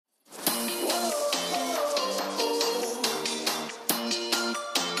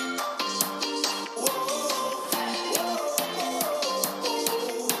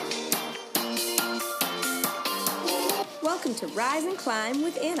Rise and Climb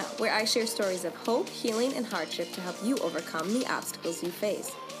with Anna, where I share stories of hope, healing, and hardship to help you overcome the obstacles you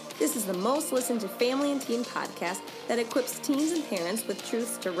face. This is the most listened to family and teen podcast that equips teens and parents with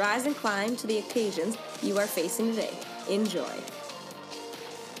truths to rise and climb to the occasions you are facing today. Enjoy.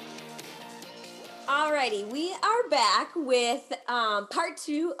 Alrighty, we are back with part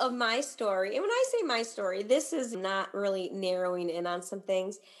 2 of my story. And when I say my story, this is not really narrowing in on some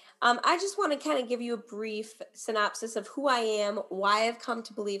things. I just want to kind of give you a brief synopsis of who I am, why I've come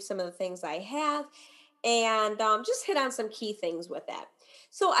to believe some of the things I have, and just hit on some key things with that.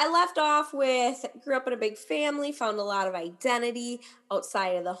 So I left off with, grew up in a big family, found a lot of identity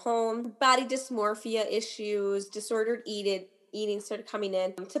outside of the home, body dysmorphia issues, disordered eating started coming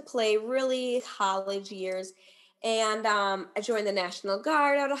in to play, really college years. And I joined the National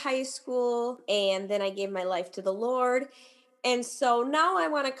Guard out of high school, and then I gave my life to the Lord. And so now I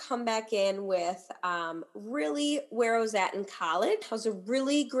want to come back in with really where I was at in college. I was a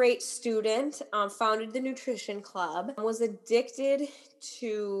really great student, founded the nutrition club, was addicted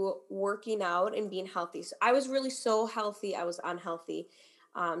to working out and being healthy. So I was really so healthy. I was unhealthy,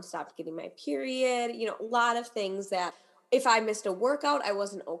 stopped getting my period, a lot of things that if I missed a workout, I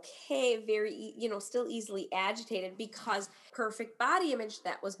wasn't okay, still easily agitated because perfect body image,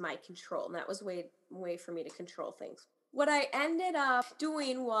 that was my control. And that was way for me to control things. What I ended up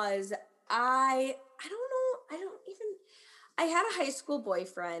doing was I had a high school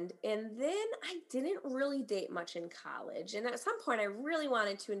boyfriend, and then I didn't really date much in college. And at some point I really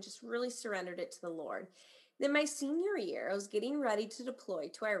wanted to and just really surrendered it to the Lord. Then my senior year, I was getting ready to deploy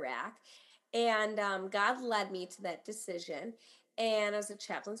to Iraq, and God led me to that decision. And I was a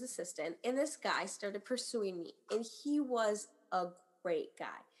chaplain's assistant, and this guy started pursuing me, and he was a great guy.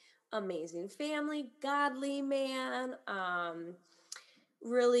 Amazing family, godly man,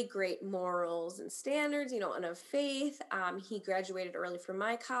 really great morals and standards, and of faith. He graduated early from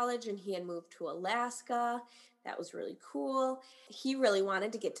my college, and he had moved to Alaska. That was really cool. He really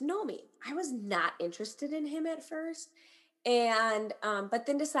wanted to get to know me. I was not interested in him at first, and but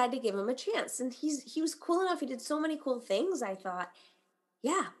then decided to give him a chance. And he was cool enough. He did so many cool things. I thought,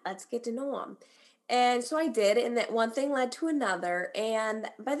 yeah, let's get to know him. And so I did, and that one thing led to another. And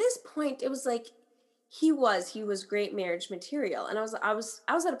by this point, it was like he was great marriage material. And I was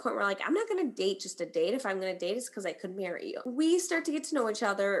at a point where, like, I'm not going to date just to date. If I'm going to date, it's because I could marry you. We start to get to know each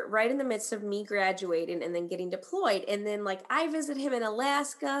other right in the midst of me graduating and then getting deployed. And then, like, I visit him in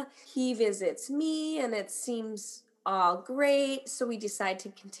Alaska, he visits me, and it seems all great. So we decide to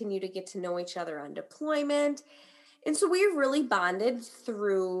continue to get to know each other on deployment. And so we really bonded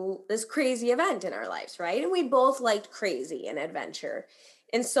through this crazy event in our lives, right? And we both liked crazy and adventure.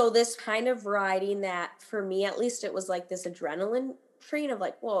 And so this kind of riding that, for me at least, it was like this adrenaline train of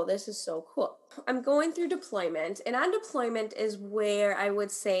like, whoa, this is so cool. I'm going through deployment, and on deployment is where I would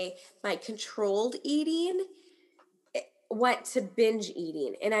say my controlled eating went to binge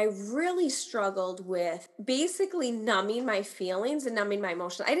eating, and I really struggled with basically numbing my feelings and numbing my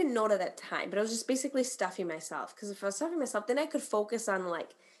emotions. I didn't know it at that time, but I was just basically stuffing myself, because if I was stuffing myself, then I could focus on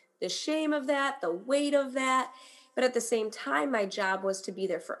like the shame of that, the weight of that. But at the same time, my job was to be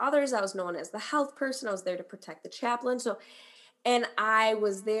there for others. I was known as the health person. I was there to protect the chaplain. And I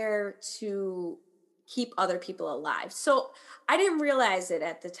was there to keep other people alive. So I didn't realize it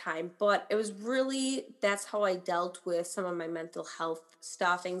at the time, but it was really, that's how I dealt with some of my mental health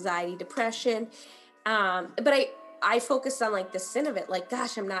stuff, anxiety, depression. But I focused on like the sin of it. Like,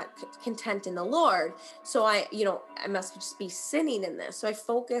 gosh, I'm not content in the Lord. So I must just be sinning in this. So I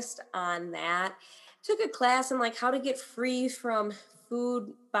focused on that, took a class on like how to get free from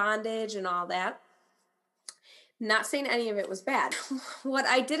food bondage and all that. Not saying any of it was bad. What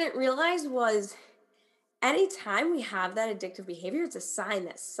I didn't realize was anytime we have that addictive behavior, it's a sign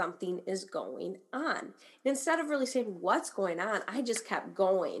that something is going on. And instead of really saying what's going on, I just kept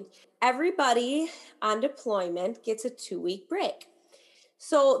going. Everybody on deployment gets a 2-week break.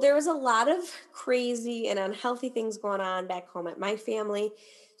 So there was a lot of crazy and unhealthy things going on back home at my family.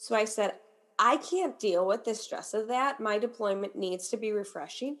 So I said, I can't deal with the stress of that. My deployment needs to be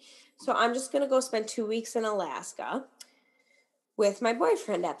refreshing. So I'm just going to go spend 2 weeks in Alaska with my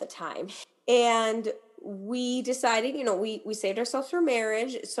boyfriend at the time. And we decided, we saved ourselves for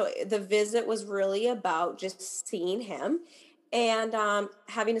marriage. So the visit was really about just seeing him and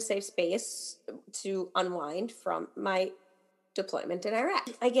having a safe space to unwind from my deployment in Iraq.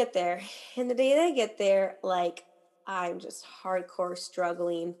 I get there, and the day that I get there, like, I'm just hardcore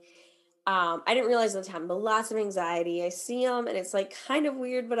struggling. I didn't realize at the time, but lots of anxiety. I see him, and it's like kind of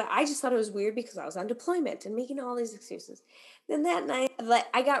weird, but I just thought it was weird because I was on deployment and making all these excuses. Then that night,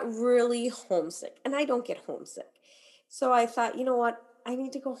 I got really homesick, and I don't get homesick. So I thought, you know what? I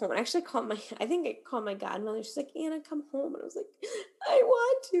need to go home. I think I called my godmother. She's like, Anna, come home. And I was like, I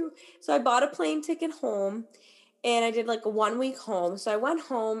want to. So I bought a plane ticket home and I did like a 1 week home. So I went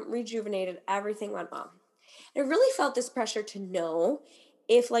home, rejuvenated, everything went well. And I really felt this pressure to know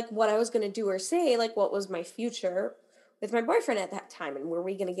if like what I was going to do or say, like what was my future with my boyfriend at that time, and were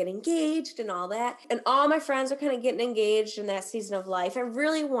we going to get engaged and all that. And all my friends are kind of getting engaged in that season of life. I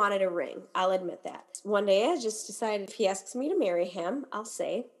really wanted a ring. I'll admit that. One day I just decided if he asks me to marry him, I'll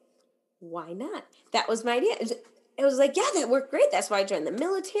say, why not? That was my idea. It was like, yeah, that worked great. That's why I joined the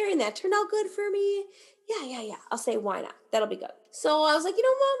military and that turned out good for me. Yeah. I'll say, why not? That'll be good. So I was like, you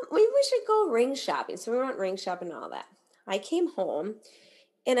know, Mom, maybe we should go ring shopping. So we went ring shopping and all that. I came home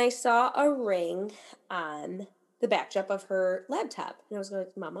and I saw a ring on the backdrop of her laptop. And I was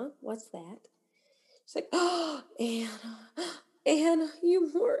like, Mama, what's that? She's like, oh, Anna,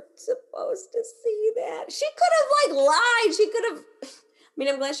 you weren't supposed to see that. She could have like lied. She could have, I mean,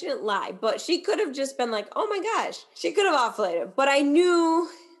 I'm glad she didn't lie, but she could have just been like, oh my gosh, she could have offloaded. But I knew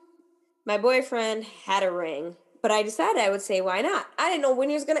my boyfriend had a ring, but I decided I would say, why not? I didn't know when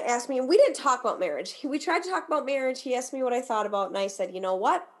he was going to ask me, and we didn't talk about marriage. We tried to talk about marriage. He asked me what I thought about, and I said, you know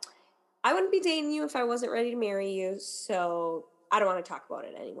what? I wouldn't be dating you if I wasn't ready to marry you, so I don't want to talk about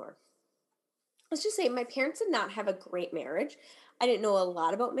it anymore. Let's just say my parents did not have a great marriage. I didn't know a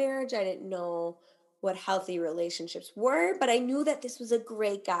lot about marriage. I didn't know what healthy relationships were, but I knew that this was a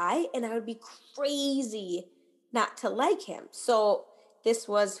great guy and I would be crazy not to like him. So this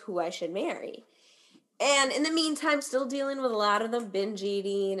was who I should marry. And in the meantime, still dealing with a lot of the binge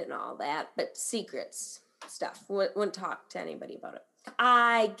eating and all that, but secrets stuff. Wouldn't talk to anybody about it.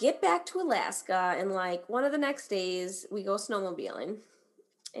 I get back to Alaska, and like one of the next days, we go snowmobiling.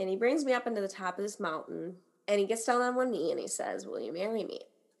 And he brings me up into the top of this mountain, and he gets down on one knee and he says, will you marry me?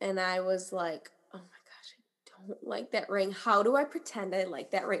 And I was like, oh my gosh, I don't like that ring. How do I pretend I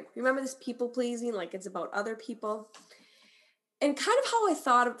like that ring? Remember this people pleasing, like it's about other people? And kind of how I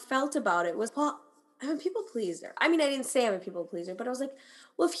felt about it was, well, I'm a people pleaser. I mean, I didn't say I'm a people pleaser, but I was like,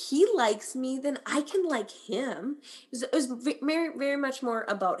 well, if he likes me, then I can like him. It was very, very much more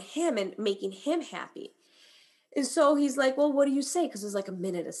about him and making him happy. And so he's like, well, what do you say? Because it was like a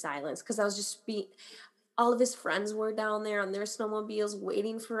minute of silence. Because I was just all of his friends were down there on their snowmobiles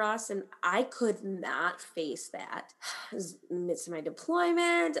waiting for us. And I could not face that. It was in the midst of my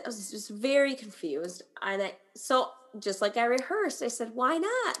deployment. I was just very confused. So just like I rehearsed, I said, why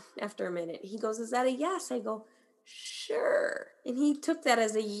not? After a minute, he goes, is that a yes? I go, sure. And he took that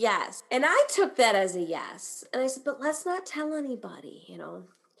as a yes. And I took that as a yes. And I said, but let's not tell anybody, you know.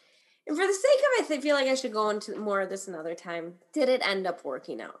 And for the sake of it, I feel like I should go into more of this another time. Did it end up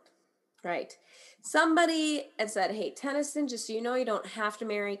working out? Right. Somebody had said, hey, Tennyson, just so you know, you don't have to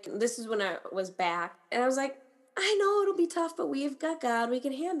marry. This is when I was back. And I was like, I know it'll be tough, but we've got God. We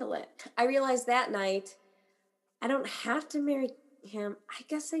can handle it. I realized that night, I don't have to marry him. I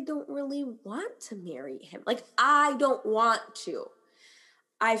guess I don't really want to marry him. Like, I don't want to.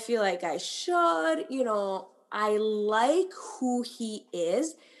 I feel like I should, you know, I like who he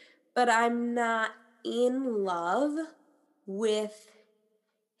is, but I'm not in love with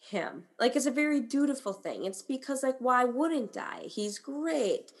him. Like, it's a very dutiful thing. It's because, like, why wouldn't I? He's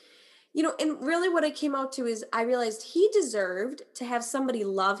great. You know, and really what I came out to is I realized he deserved to have somebody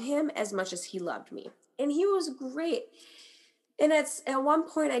love him as much as he loved me. And he was great. And at one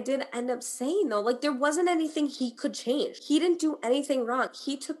point I did end up saying, though, like, there wasn't anything he could change. He didn't do anything wrong.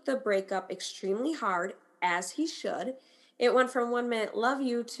 He took the breakup extremely hard, as he should. It went from 1 minute, love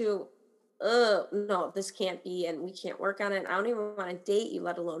you, to, no, this can't be, and we can't work on it. I don't even want to date you,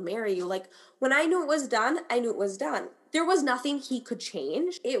 let alone marry you. Like, when I knew it was done, I knew it was done. There was nothing he could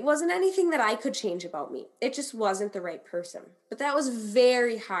change. It wasn't anything that I could change about me. It just wasn't the right person. But that was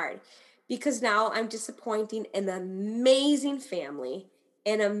very hard, because now I'm disappointing an amazing family,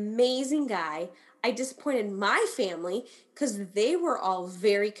 an amazing guy. I disappointed my family because they were all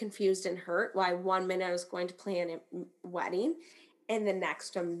very confused and hurt why 1 minute I was going to plan a wedding and the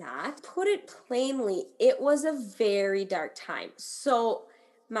next I'm not. Put it plainly, it was a very dark time. So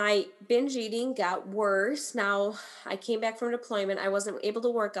my binge eating got worse. Now I came back from deployment. I wasn't able to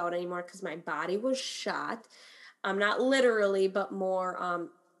work out anymore because my body was shot. Not literally, but more,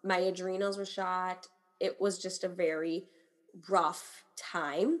 my adrenals were shot. It was just a very rough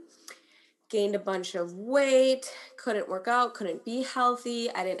time. Gained a bunch of weight, couldn't work out, couldn't be healthy.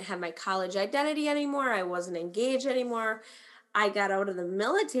 I didn't have my college identity anymore. I wasn't engaged anymore. I got out of the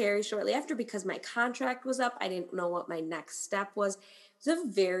military shortly after because my contract was up. I didn't know what my next step was. It was a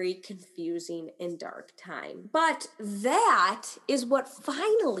very confusing and dark time. But that is what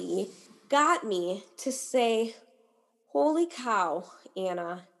finally got me to say, Holy cow,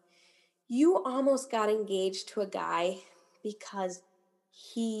 Anna. You almost got engaged to a guy because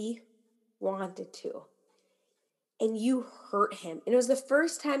he wanted to, and you hurt him. And it was the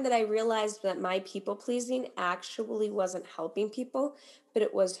first time that I realized that my people pleasing actually wasn't helping people, but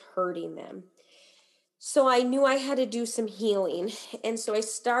it was hurting them. So I knew I had to do some healing. And so I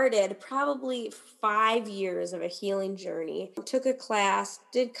started probably 5 years of a healing journey. Took a class,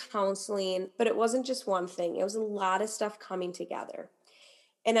 did counseling, but it wasn't just one thing, it was a lot of stuff coming together.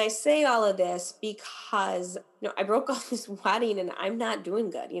 And I say all of this because, I broke off this wedding and I'm not doing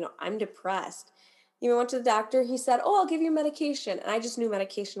good. I'm depressed. Even went to the doctor. He said, "Oh, I'll give you medication." And I just knew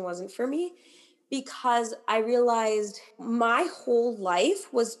medication wasn't for me because I realized my whole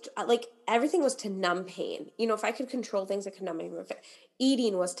life was like everything was to numb pain. If I could control things, I could numb pain.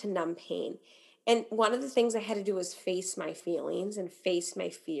 Eating was to numb pain. And one of the things I had to do was face my feelings and face my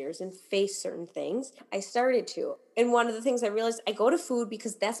fears and face certain things. I started to. And one of the things I realized, I go to food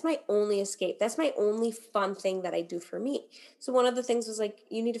because that's my only escape. That's my only fun thing that I do for me. So one of the things was like,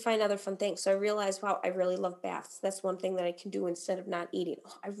 you need to find other fun things. So I realized, wow, I really love baths. That's one thing that I can do instead of not eating.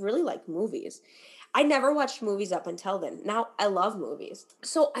 Oh, I really like movies. I never watched movies up until then. Now I love movies.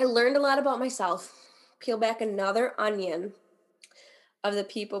 So I learned a lot about myself. Peel back another onion of the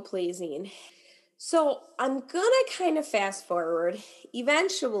people pleasing. So I'm gonna kind of fast forward.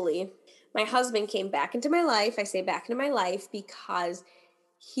 Eventually, my husband came back into my life. I say back into my life because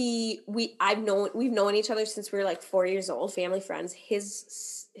we've known each other since we were like 4 years old, family friends.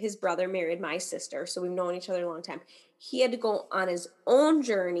 His brother married my sister, so we've known each other a long time. He had to go on his own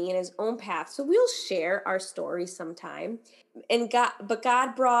journey and his own path, so we'll share our stories sometime. But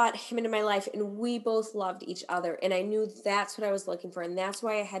God brought him into my life, and we both loved each other, and I knew that's what I was looking for, and that's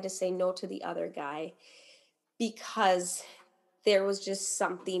why I had to say no to the other guy, because there was just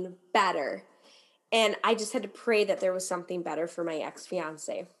something better. And I just had to pray that there was something better for my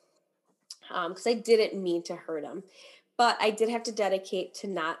ex-fiance, because I didn't mean to hurt him. But I did have to dedicate to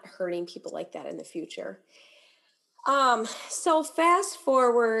not hurting people like that in the future. So fast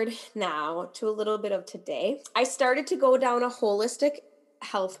forward now to a little bit of today. I started to go down a holistic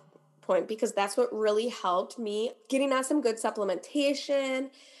health point because that's what really helped me, getting on some good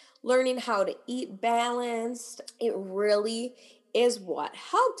supplementation, learning how to eat balanced. It really is what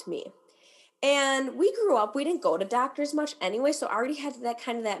helped me. And we grew up, we didn't go to doctors much anyway, so I already had that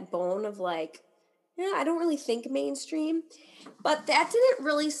kind of that bone of like, yeah, I don't really think mainstream. But that didn't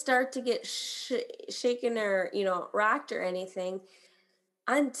really start to get shaken or, rocked or anything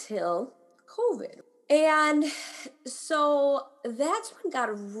until COVID. And so that's when God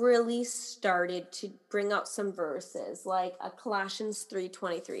really started to bring out some verses like a Colossians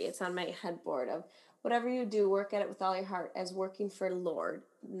 3:23. It's on my headboard of whatever you do, work at it with all your heart as working for the Lord,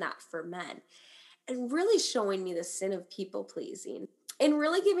 not for men. And really showing me the sin of people pleasing and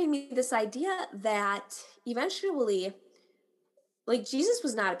really giving me this idea that eventually, like, Jesus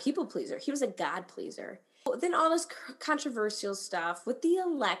was not a people pleaser, he was a God pleaser. Then all this controversial stuff with the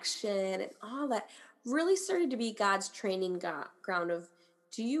election and all that really started to be God's training ground of,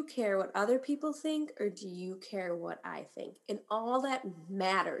 do you care what other people think or do you care what I think? And all that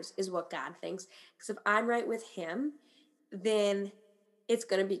matters is what God thinks. Because if I'm right with him, then it's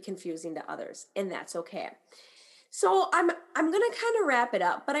going to be confusing to others, and that's okay. So I'm going to kind of wrap it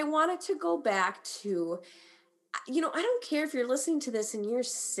up, but I wanted to go back to, I don't care if you're listening to this and you're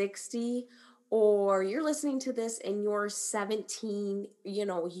 60 or you're listening to this and you're 17,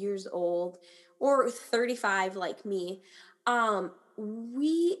 years old or 35 like me. That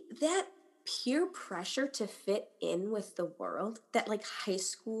peer pressure to fit in with the world, that like high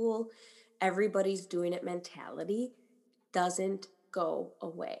school, everybody's doing it mentality doesn't go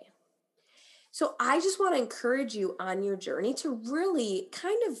away. So I just want to encourage you on your journey to really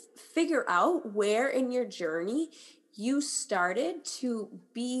kind of figure out where in your journey you started to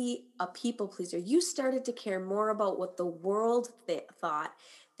be a people pleaser. You started to care more about what the world thought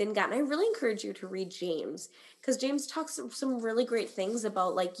than God. And I really encourage you to read James, because James talks some really great things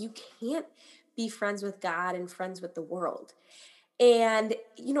about, like, you can't be friends with God and friends with the world. And,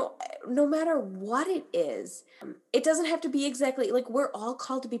 no matter what it is, it doesn't have to be exactly like, we're all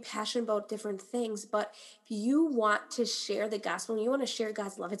called to be passionate about different things. But if you want to share the gospel and you want to share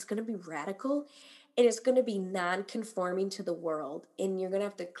God's love, it's going to be radical and it's going to be non-conforming to the world. And you're going to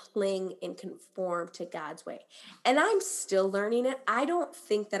have to cling and conform to God's way. And I'm still learning it. I don't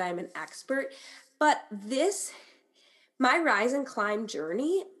think that I'm an expert, but my rise and climb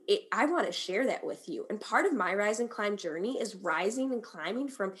journey, I want to share that with you. And part of my rise and climb journey is rising and climbing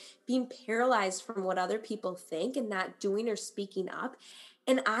from being paralyzed from what other people think and not doing or speaking up,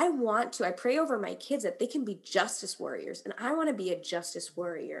 And I pray over my kids that they can be justice warriors. And I want to be a justice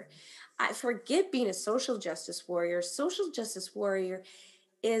warrior. I forget being a social justice warrior. Social justice warrior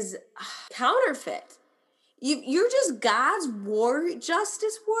is counterfeit. You're just God's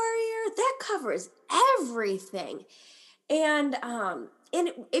justice warrior. That covers everything. And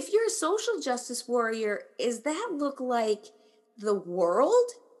if you're a social justice warrior, does that look like the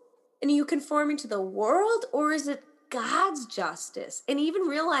world? And are you conforming to the world, or is it God's justice? And even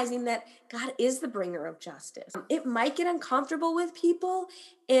realizing that God is the bringer of justice. It might get uncomfortable with people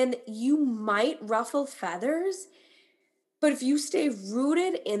and you might ruffle feathers, but if you stay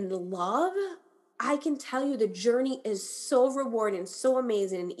rooted in love, I can tell you the journey is so rewarding, so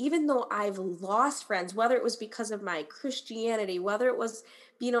amazing. And even though I've lost friends, whether it was because of my Christianity, whether it was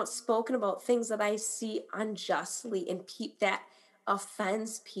being outspoken about things that I see unjustly and that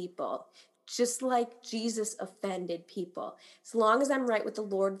offends people, just like Jesus offended people. As long as I'm right with the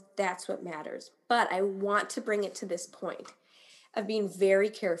Lord, that's what matters. But I want to bring it to this point of being very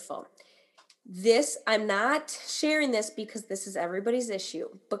careful. I'm not sharing this because this is everybody's issue,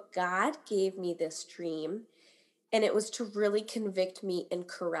 but God gave me this dream, and it was to really convict me and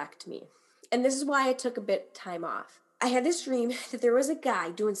correct me. And this is why I took a bit time off. I had this dream that there was a guy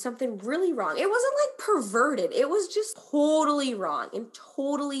doing something really wrong. It wasn't like perverted. It was just totally wrong and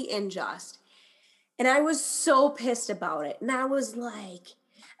totally unjust. And I was so pissed about it. And I was like,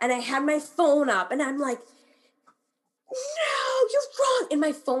 and I had my phone up and I'm like, no, you're wrong. And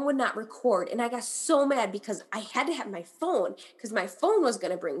my phone would not record. And I got so mad because I had to have my phone because my phone was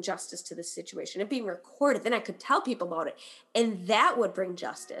going to bring justice to this situation. It being recorded, then I could tell people about it. And that would bring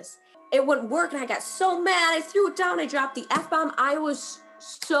justice. It wouldn't work. And I got so mad. I threw it down. I dropped the F-bomb. I was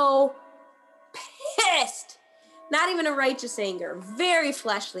so pissed. Not even a righteous anger. Very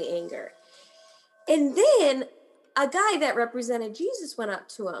fleshly anger. And then a guy that represented Jesus went up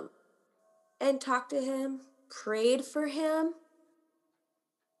to him and talked to him, prayed for him.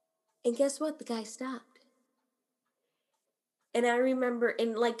 And guess what? The guy stopped. And I remember,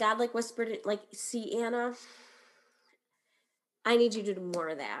 and like God like whispered it, like, see, Anna, I need you to do more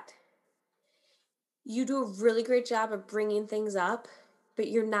of that. You do a really great job of bringing things up, but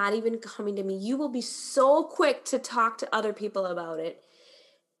you're not even coming to me. You will be so quick to talk to other people about it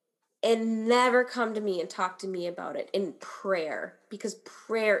and never come to me and talk to me about it in prayer, because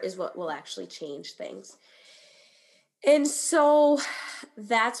prayer is what will actually change things. And so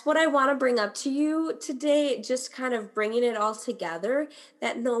that's what I want to bring up to you today, just kind of bringing it all together,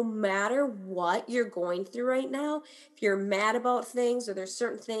 that no matter what you're going through right now, if you're mad about things or there's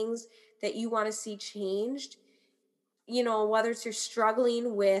certain things that you want to see changed, you know, whether it's you're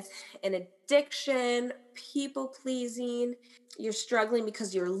struggling with an addiction, people pleasing, you're struggling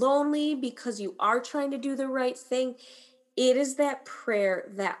because you're lonely, because you are trying to do the right thing, it is that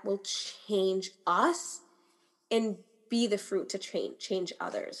prayer that will change us and be the fruit to change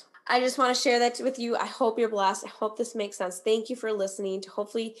others. I just want to share that with you. I hope you're blessed. I hope this makes sense. Thank you for listening.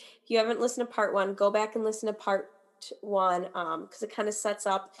 Hopefully, if you haven't listened to part 1, go back and listen to part 1 because it kind of sets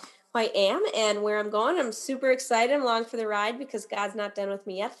up who I am and where I'm going. I'm super excited. I'm along for the ride because God's not done with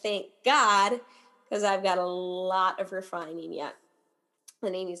me yet. Thank God, because I've got a lot of refining yet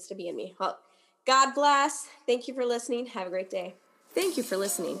and He needs to be in me. Well, God bless. Thank you for listening. Have a great day. Thank you for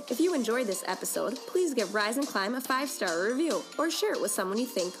listening. If you enjoyed this episode, please give Rise and Climb a 5-star review or share it with someone you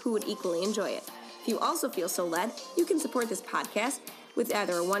think who would equally enjoy it. If you also feel so led, you can support this podcast with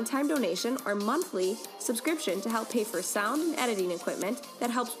either a one-time donation or monthly subscription to help pay for sound and editing equipment that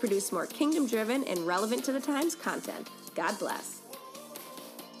helps produce more kingdom-driven and relevant to the times content. God bless.